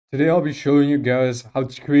Today I'll be showing you guys how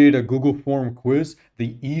to create a Google Form quiz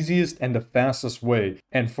the easiest and the fastest way.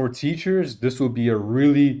 And for teachers, this will be a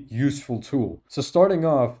really useful tool. So starting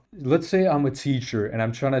off, let's say I'm a teacher and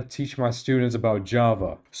I'm trying to teach my students about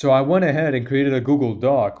Java. So I went ahead and created a Google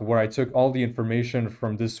Doc where I took all the information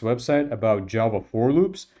from this website about Java for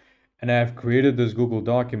loops, and I've created this Google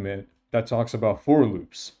document that talks about for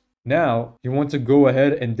loops. Now, you want to go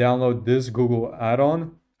ahead and download this Google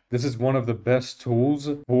add-on. This is one of the best tools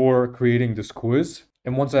for creating this quiz.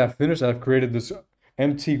 And once I have finished, I've created this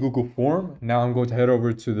empty Google form. Now I'm going to head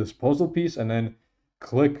over to this puzzle piece and then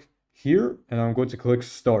click here, and I'm going to click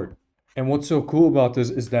start. And what's so cool about this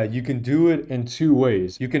is that you can do it in two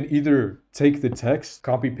ways. You can either take the text,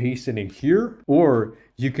 copy paste it in here, or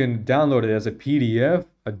you can download it as a PDF,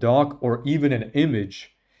 a doc, or even an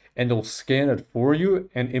image, and it'll scan it for you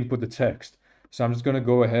and input the text. So I'm just going to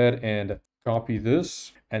go ahead and copy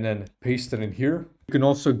this and then paste it in here. You can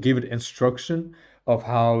also give it instruction of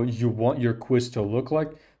how you want your quiz to look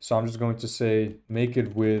like. So I'm just going to say, make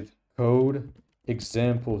it with code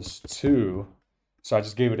examples 2. So I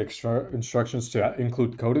just gave it extra instructions to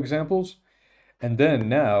include code examples. And then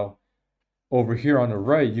now over here on the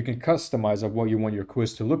right, you can customize what you want your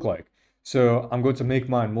quiz to look like. So I'm going to make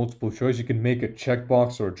mine multiple choice. You can make a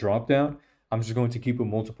checkbox or a drop down. I'm just going to keep a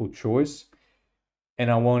multiple choice. And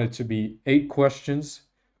I want it to be 8 questions,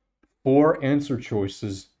 4 answer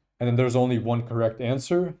choices, and then there's only one correct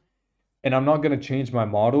answer. And I'm not going to change my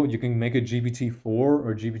model. You can make a GPT-4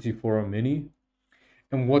 or GPT-4 mini.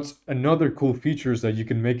 And what's another cool feature is that you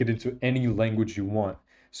can make it into any language you want.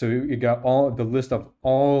 So you got all the list of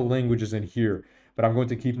all languages in here, but I'm going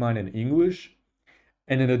to keep mine in English.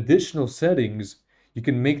 And in additional settings, you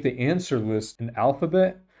can make the answer list an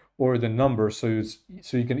alphabet or the number, so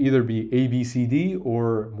you can either be A, B, C, D,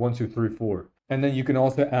 or 1, 2, 3, 4. And then you can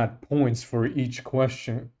also add points for each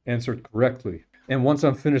question answered correctly. And once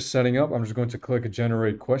I'm finished setting up, I'm just going to click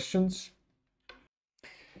generate questions.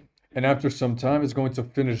 And after some time, it's going to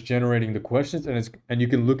finish generating the questions, and you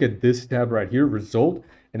can look at this tab right here, result,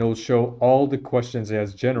 and it will show all the questions it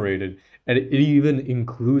has generated, and it even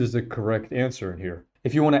includes the correct answer in here.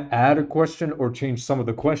 If you want to add a question or change some of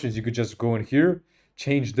the questions, you could just go in here,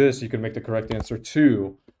 change this. You can make the correct answer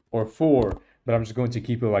 2 or 4, but I'm just going to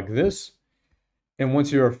keep it like this. And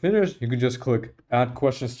once you are finished, you can just click add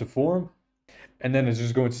questions to form, and then it's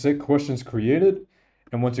just going to say questions created.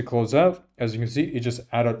 And once you close out, as you can see, it just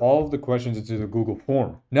added all of the questions into the Google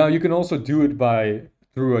form. Now you can also do it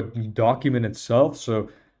through a document itself. So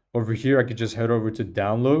over here, I could just head over to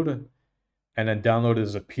download and then download it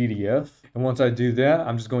as a PDF. And once I do that,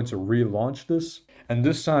 I'm just going to relaunch this. And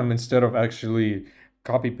this time, instead of actually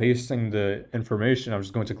copy pasting the information, I'm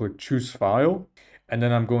just going to click choose file. And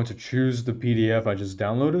then I'm going to choose the PDF I just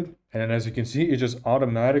downloaded. And then as you can see, it just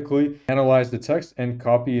automatically analyzed the text and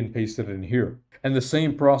copy and pasted it in here. And the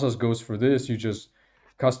same process goes for this. You just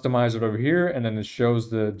customize it over here, and then it shows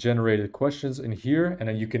the generated questions in here, and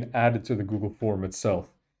then you can add it to the Google form itself.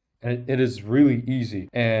 And it is really easy.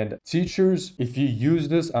 And teachers, if you use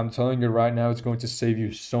this, I'm telling you right now, it's going to save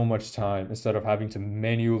you so much time instead of having to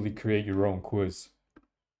manually create your own quiz.